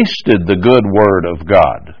have tasted the good word of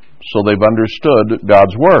God. So they've understood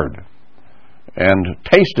God's word and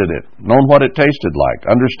tasted it, known what it tasted like,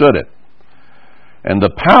 understood it, and the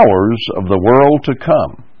powers of the world to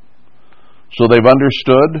come. So they've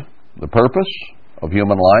understood the purpose of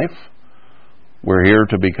human life. We're here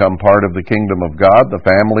to become part of the kingdom of God, the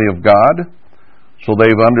family of God. So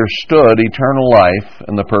they've understood eternal life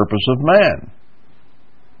and the purpose of man,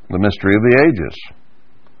 the mystery of the ages.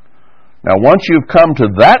 Now, once you've come to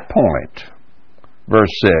that point,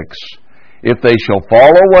 verse 6, if they shall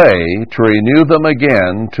fall away, to renew them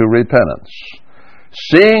again to repentance,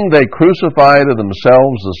 seeing they crucify to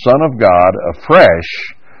themselves the Son of God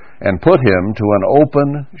afresh, and put Him to an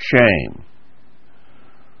open shame.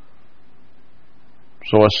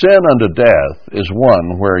 So a sin unto death is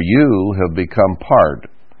one where you have become part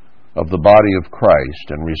of the body of Christ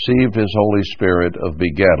and received His Holy Spirit of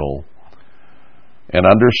begettal and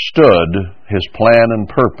understood His plan and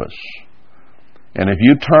purpose. And if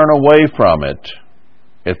you turn away from it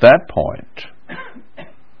at that point,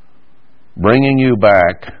 bringing you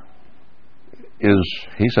back is,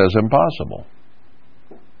 he says, impossible.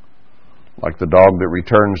 Like the dog that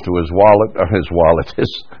returns to his vomit,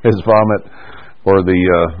 or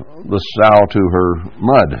the sow to her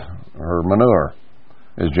mud, her manure,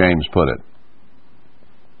 as James put it.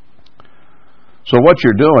 So what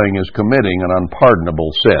you're doing is committing an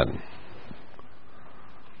unpardonable sin.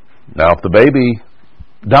 Now, if the baby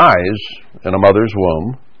dies in a mother's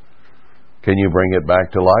womb, can you bring it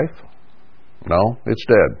back to life? No, it's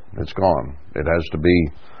dead. It's gone. It has to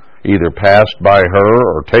be either passed by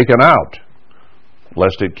her or taken out,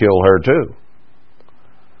 lest it kill her too.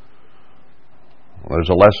 There's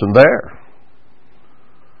a lesson there.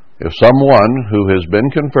 If someone who has been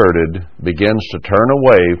converted begins to turn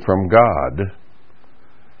away from God,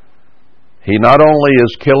 he not only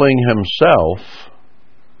is killing himself,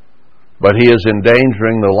 but he is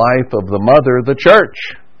endangering the life of the mother, the church.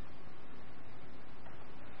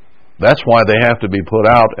 That's why they have to be put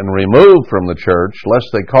out and removed from the church, lest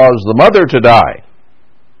they cause the mother to die.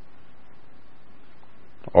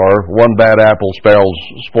 Or one bad apple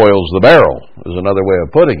spoils the barrel, is another way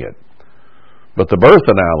of putting it. But the birth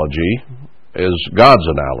analogy is God's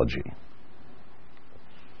analogy.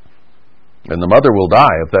 And the mother will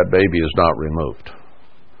die if that baby is not removed.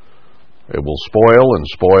 It will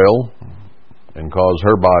spoil and cause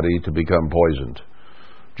her body to become poisoned.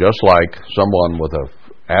 Just like someone with an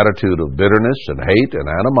attitude of bitterness and hate and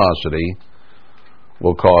animosity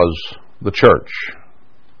will cause the church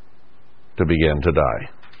to begin to die,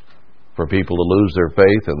 for people to lose their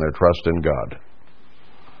faith and their trust in God.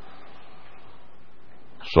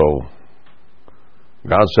 So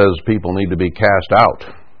God says people need to be cast out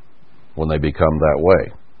when they become that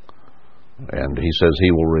way. And He says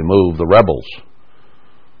He will remove the rebels.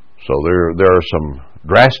 So there are some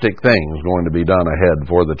drastic things going to be done ahead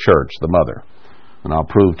for the church, the mother. And I'll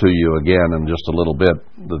prove to you again in just a little bit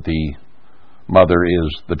that the mother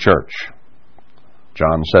is the church.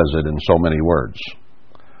 John says it in so many words.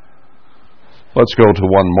 Let's go to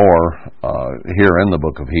one more here in the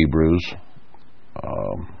book of Hebrews,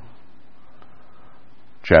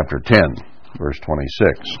 chapter 10, verse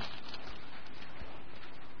 26.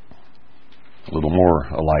 A little more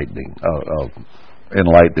enlightening.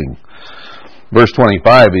 Verse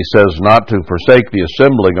 25, he says, "Not to forsake the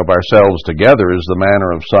assembling of ourselves together as the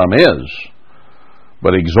manner of some is,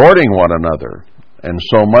 but exhorting one another, and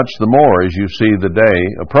so much the more as you see the day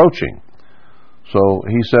approaching." So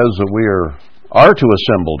he says that we are to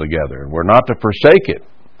assemble together. We're not to forsake it,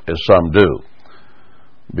 as some do,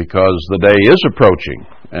 because the day is approaching,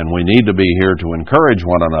 and we need to be here to encourage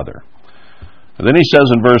one another. And then he says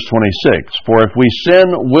in verse 26, "For if we sin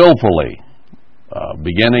willfully,"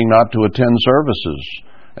 beginning not to attend services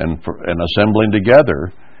and assembling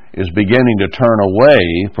together is beginning to turn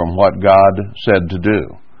away from what God said to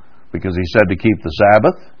do. Because He said to keep the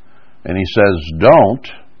Sabbath, and He says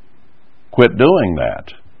don't quit doing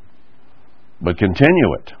that, but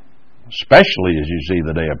continue it, especially as you see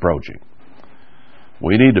the day approaching.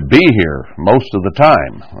 We need to be here most of the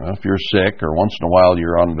time. Well, if you're sick or once in a while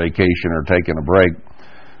you're on vacation or taking a break,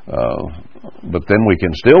 but then we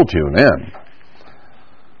can still tune in.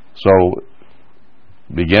 So,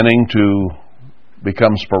 beginning to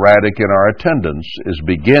become sporadic in our attendance is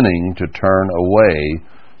beginning to turn away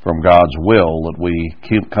from God's will that we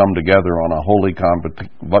come together on a holy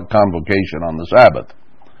convocation on the Sabbath.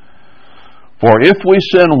 "For if we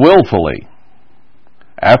sin willfully,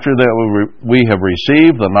 after that we have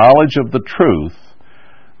received the knowledge of the truth,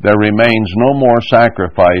 there remains no more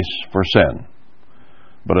sacrifice for sin,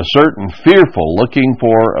 but a certain fearful looking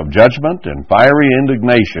for of judgment and fiery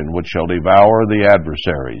indignation which shall devour the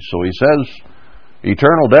adversaries." So he says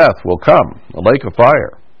eternal death will come, a lake of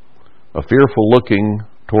fire, a fearful looking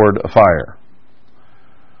toward a fire.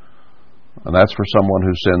 And that's for someone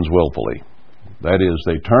who sins willfully. That is,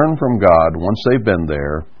 they turn from God once they've been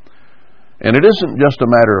there. And it isn't just a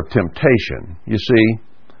matter of temptation. You see,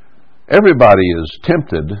 everybody is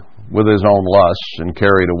tempted with his own lusts and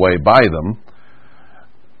carried away by them.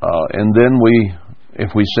 And then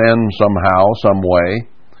if we sin somehow, some way,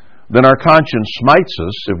 then our conscience smites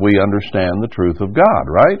us if we understand the truth of God,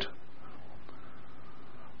 right?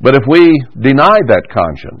 But if we deny that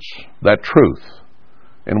conscience, that truth,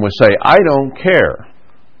 and we say, "I don't care,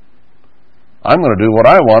 I'm going to do what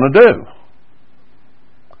I want to do,"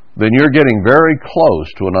 then you're getting very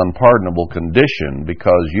close to an unpardonable condition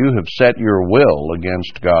because you have set your will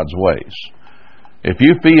against God's ways. If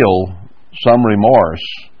you feel some remorse,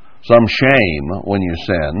 some shame when you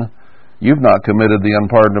sin, you've not committed the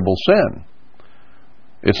unpardonable sin.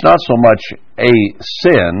 It's not so much a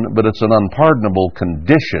sin, but it's an unpardonable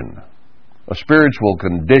condition, a spiritual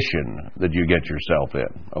condition that you get yourself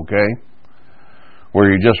in, okay?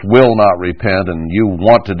 Where you just will not repent and you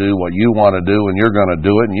want to do what you want to do and you're going to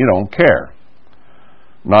do it and you don't care.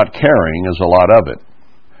 Not caring is a lot of it.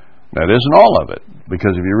 That isn't all of it,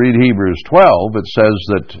 because if you read Hebrews 12, it says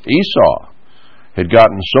that Esau had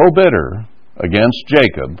gotten so bitter against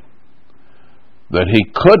Jacob that he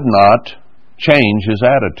could not change his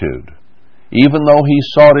attitude. Even though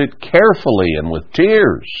he sought it carefully and with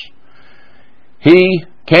tears, he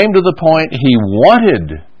came to the point he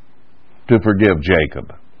wanted to forgive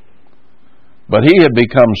Jacob. But he had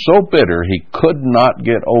become so bitter he could not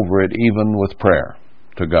get over it even with prayer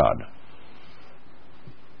to God.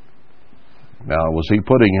 Now, was he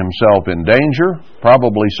putting himself in danger?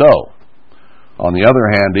 Probably so. On the other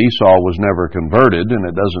hand, Esau was never converted, and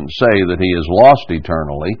it doesn't say that he is lost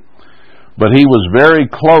eternally. But he was very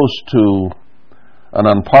close to an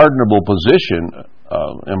unpardonable position,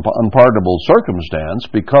 unpardonable circumstance,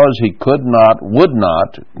 because he would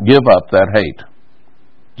not give up that hate.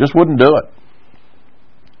 Just wouldn't do it.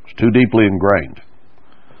 It's too deeply ingrained.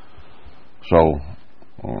 So,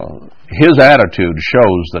 his attitude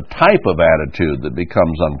shows the type of attitude that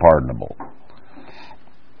becomes unpardonable.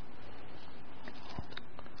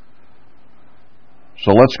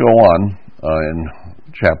 So let's go on in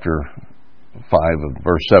chapter 5 of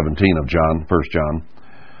verse 17 of John, 1 John.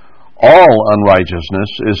 "All unrighteousness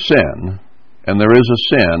is sin, and there is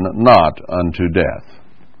a sin not unto death."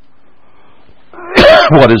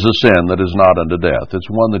 What is a sin that is not unto death? It's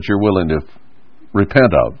one that you're willing to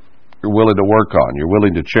repent of, you're willing to work on, you're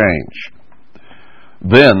willing to change.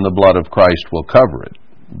 then the blood of Christ will cover it.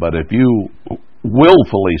 But if you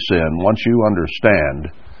willfully sin, once you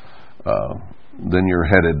understand, then you're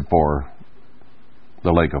headed for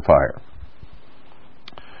the lake of fire.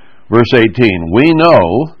 Verse 18, we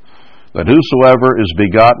know that whosoever is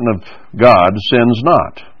begotten of God sins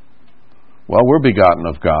not. Well, we're begotten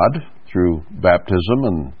of God through baptism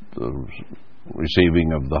and the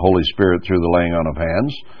receiving of the Holy Spirit through the laying on of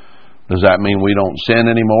hands. Does that mean we don't sin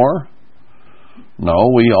anymore?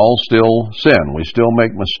 No, we all still sin. We still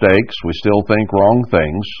make mistakes. We still think wrong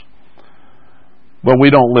things. But we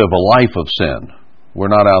don't live a life of sin. We're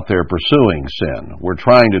not out there pursuing sin. We're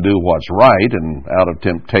trying to do what's right, and out of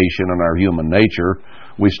temptation and our human nature,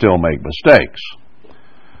 we still make mistakes.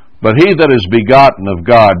 But he that is begotten of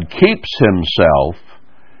God keeps himself,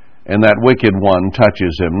 and that wicked one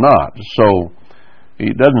touches him not. So,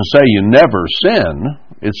 it doesn't say you never sin.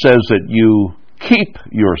 It says that you keep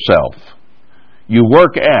yourself. You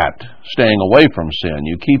work at staying away from sin.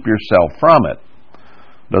 You keep yourself from it.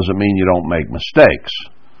 Doesn't mean you don't make mistakes,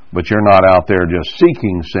 but you're not out there just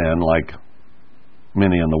seeking sin like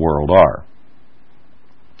many in the world are.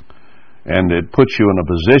 And it puts you in a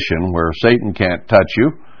position where Satan can't touch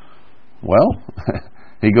you. Well,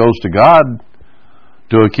 he goes to God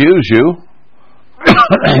to accuse you,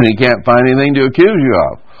 and he can't find anything to accuse you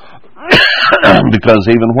of. Because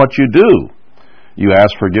even what you do, you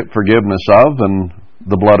ask for forgiveness of, and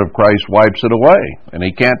the blood of Christ wipes it away, and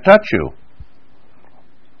he can't touch you.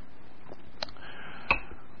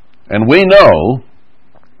 And we know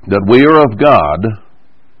that we are of God,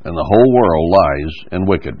 and the whole world lies in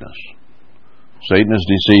wickedness. Satan has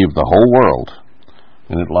deceived the whole world,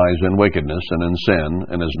 and it lies in wickedness and in sin,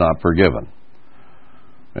 and is not forgiven.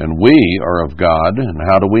 And we are of God, and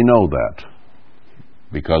how do we know that?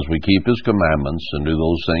 Because we keep His commandments and do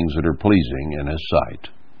those things that are pleasing in His sight.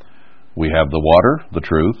 We have the water, the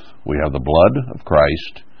truth, we have the blood of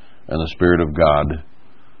Christ, and the Spirit of God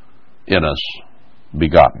in us,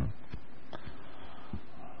 begotten.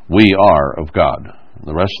 We are of God.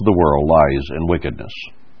 The rest of the world lies in wickedness.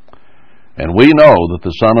 And we know that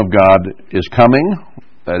the Son of God is coming,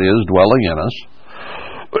 that is, dwelling in us,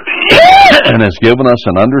 and has given us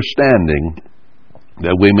an understanding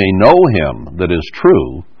that we may know Him that is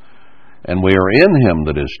true, and we are in Him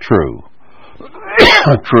that is true.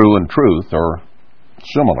 True and truth are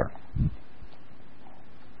similar.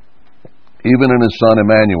 Even in His Son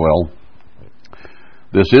Emmanuel,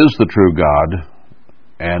 this is the true God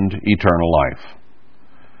and eternal life.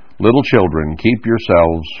 Little children, keep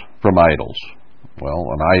yourselves from idols.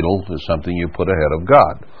 Well, an idol is something you put ahead of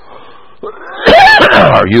God.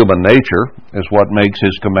 Our human nature is what makes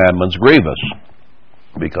His commandments grievous,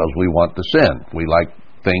 because we want to sin. We like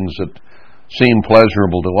things that seem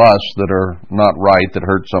pleasurable to us that are not right, that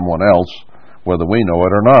hurt someone else, whether we know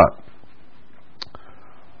it or not.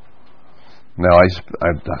 Now,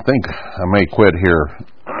 I think I may quit here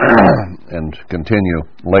and continue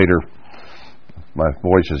later. My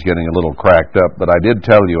voice is getting a little cracked up, but I did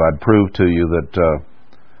tell you, I'd prove to you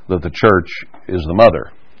that the church is the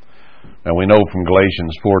mother. And we know from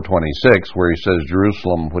Galatians 4:26, where he says,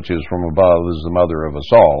 Jerusalem, which is from above, is the mother of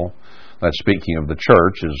us all. That's speaking of the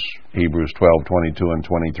church, as Hebrews 12:22 and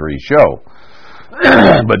 23 show.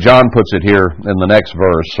 But John puts it here in the next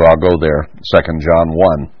verse, so I'll go there, 2 John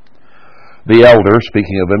 1. The elder,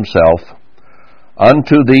 speaking of himself,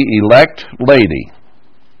 unto the elect lady,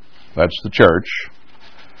 that's the church,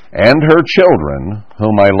 and her children,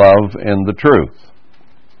 whom I love in the truth.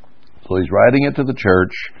 So he's writing it to the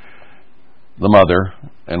church, the mother,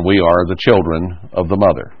 and we are the children of the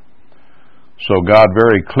mother. So God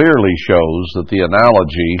very clearly shows that the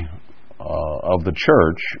analogy of the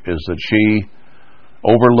church is that she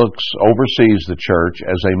oversees the church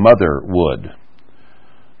as a mother would.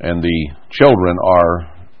 And the children are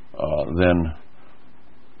then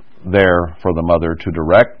there for the mother to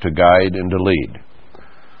direct, to guide, and to lead.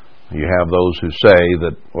 You have those who say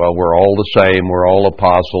that, well, we're all the same, we're all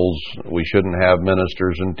apostles, we shouldn't have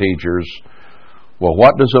ministers and teachers. Well,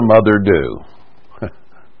 what does a mother do?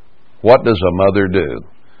 What does a mother do?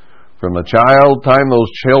 From the time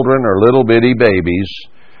those children are little bitty babies,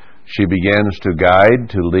 she begins to guide,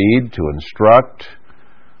 to lead, to instruct,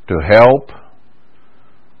 to help,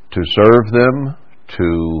 to serve them,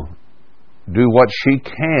 to do what she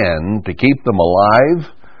can to keep them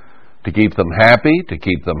alive, to keep them happy, to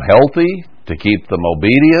keep them healthy, to keep them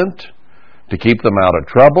obedient, to keep them out of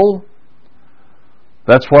trouble.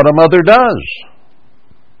 That's what a mother does.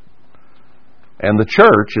 And the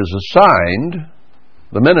church is assigned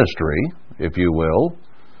the ministry, if you will,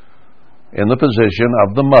 in the position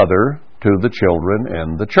of the mother to the children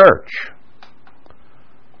in the church.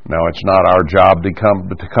 Now, it's not our job to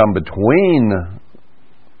come between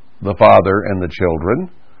the father and the children.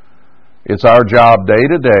 It's our job day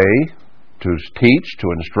to day to teach, to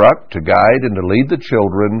instruct, to guide, and to lead the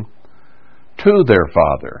children to their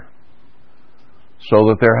father, so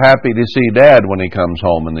that they're happy to see Dad when he comes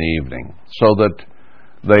home in the evening, so that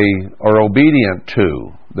they are obedient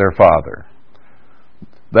to their father.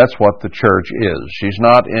 That's what the church is. She's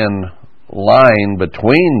not in line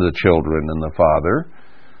between the children and the father.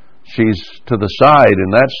 She's to the side,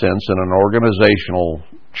 in that sense, in an organizational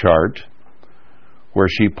chart where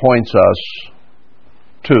she points us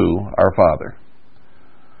to our Father.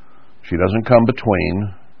 She doesn't come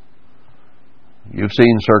between. You've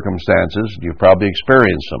seen circumstances, you've probably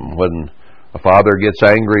experienced them, when a father gets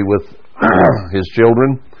angry with his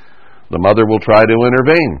children, the mother will try to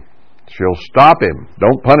intervene. She'll stop him.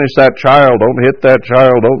 Don't punish that child. Don't hit that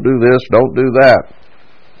child. Don't do this. Don't do that.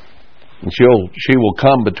 And she will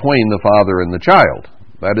come between the father and the child.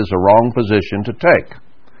 That is a wrong position to take.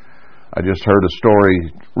 I just heard a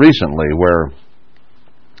story recently where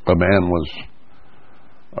a man was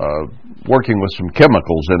working with some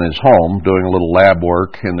chemicals in his home, doing a little lab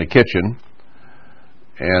work in the kitchen,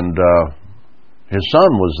 and his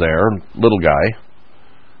son was there, little guy,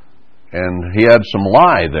 and he had some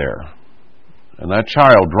lye there, and that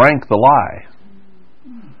child drank the lye.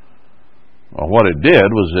 Well, what it did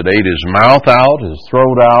was it ate his mouth out, his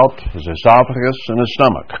throat out, his esophagus, and his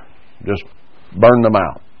stomach. Just burned them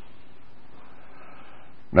out.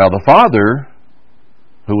 Now, the father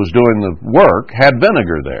who was doing the work had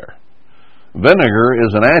vinegar there. Vinegar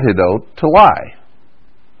is an antidote to lye.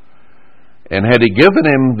 And had he given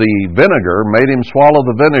him the vinegar, made him swallow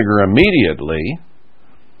the vinegar immediately,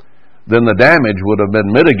 then the damage would have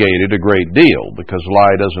been mitigated a great deal, because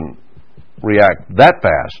lye doesn't react that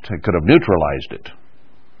fast. It could have neutralized it.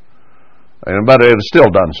 But it had still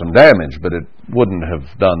done some damage, but it wouldn't have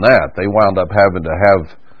done that. They wound up having to have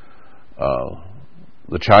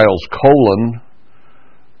the child's colon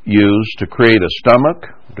used to create a stomach,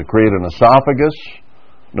 to create an esophagus,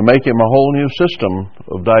 to make him a whole new system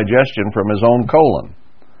of digestion from his own colon.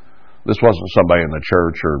 This wasn't somebody in the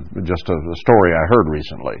church or just a story I heard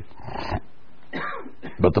recently.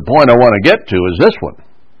 But the point I want to get to is this one.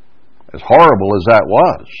 As horrible as that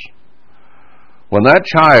was, when that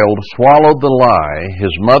child swallowed the lye,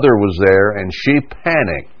 his mother was there and she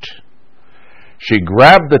panicked. She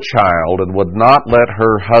grabbed the child and would not let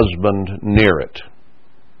her husband near it.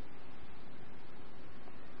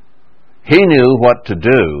 He knew what to do,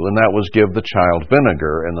 and that was give the child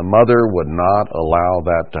vinegar, and the mother would not allow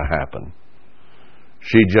that to happen.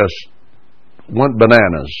 She just went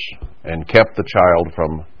bananas and kept the child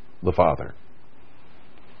from the father.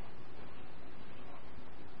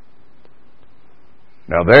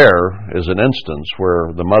 Now there is an instance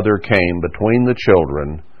where the mother came between the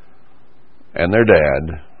children and their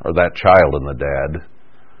dad, or that child and the dad,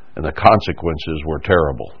 and the consequences were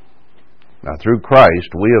terrible. Now through Christ,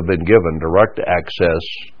 we have been given direct access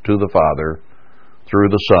to the Father through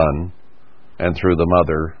the Son and through the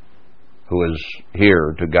Mother, who is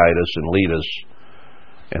here to guide us and lead us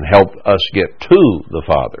and help us get to the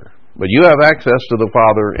Father. But you have access to the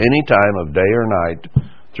Father any time of day or night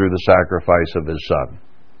through the sacrifice of His Son.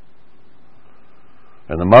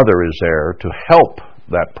 And the mother is there to help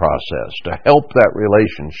that process, to help that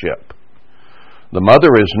relationship. The mother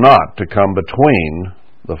is not to come between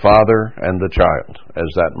the father and the child, as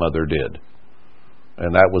that mother did.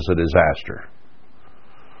 And that was a disaster.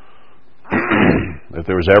 If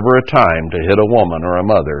there was ever a time to hit a woman or a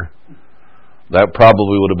mother, that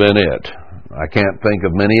probably would have been it. I can't think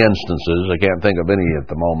of many instances, I can't think of any at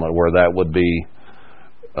the moment, where that would be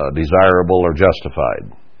desirable or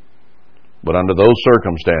justified. But under those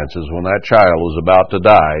circumstances, when that child was about to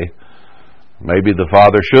die, maybe the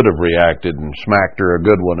father should have reacted and smacked her a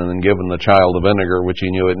good one and then given the child the vinegar which he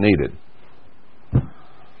knew it needed.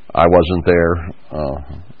 I wasn't there.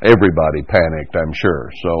 Everybody panicked, I'm sure.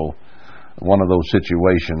 So one of those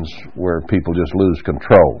situations where people just lose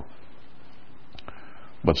control.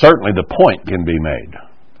 But certainly the point can be made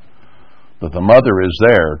that the mother is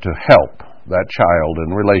there to help that child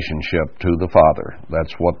in relationship to the Father.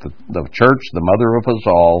 That's what the church, the mother of us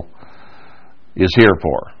all, is here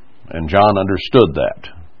for. And John understood that.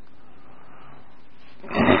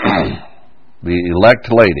 The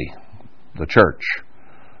elect lady, the church,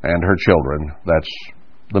 and her children, that's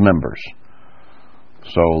the members.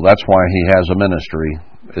 So that's why he has a ministry,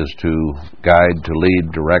 is to guide, to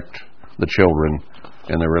lead, direct the children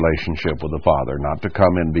in their relationship with the Father, not to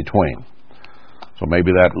come in between. So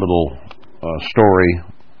maybe that little story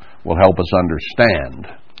will help us understand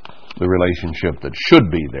the relationship that should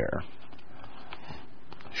be there.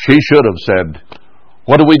 She should have said,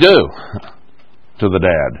 "What do we do?" to the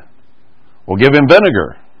dad. "Well, give him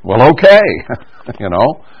vinegar." Well, okay,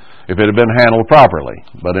 if it had been handled properly.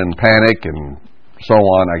 But in panic and so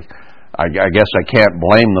on, I guess I can't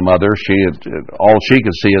blame the mother. All she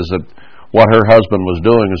could see is that what her husband was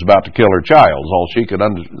doing was about to kill her child. Is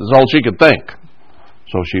all she could think.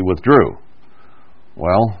 So she withdrew.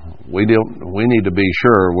 Well, we need to be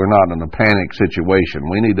sure we're not in a panic situation.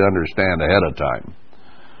 We need to understand ahead of time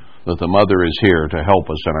that the mother is here to help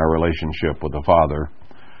us in our relationship with the father,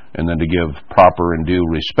 and then to give proper and due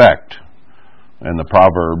respect. And the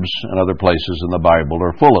Proverbs and other places in the Bible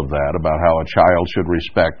are full of that, about how a child should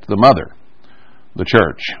respect the mother, the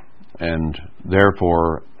church, and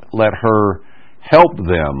therefore let her help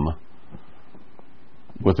them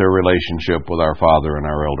with their relationship with our father and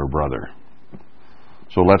our elder brother.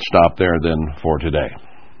 So let's stop there then for today.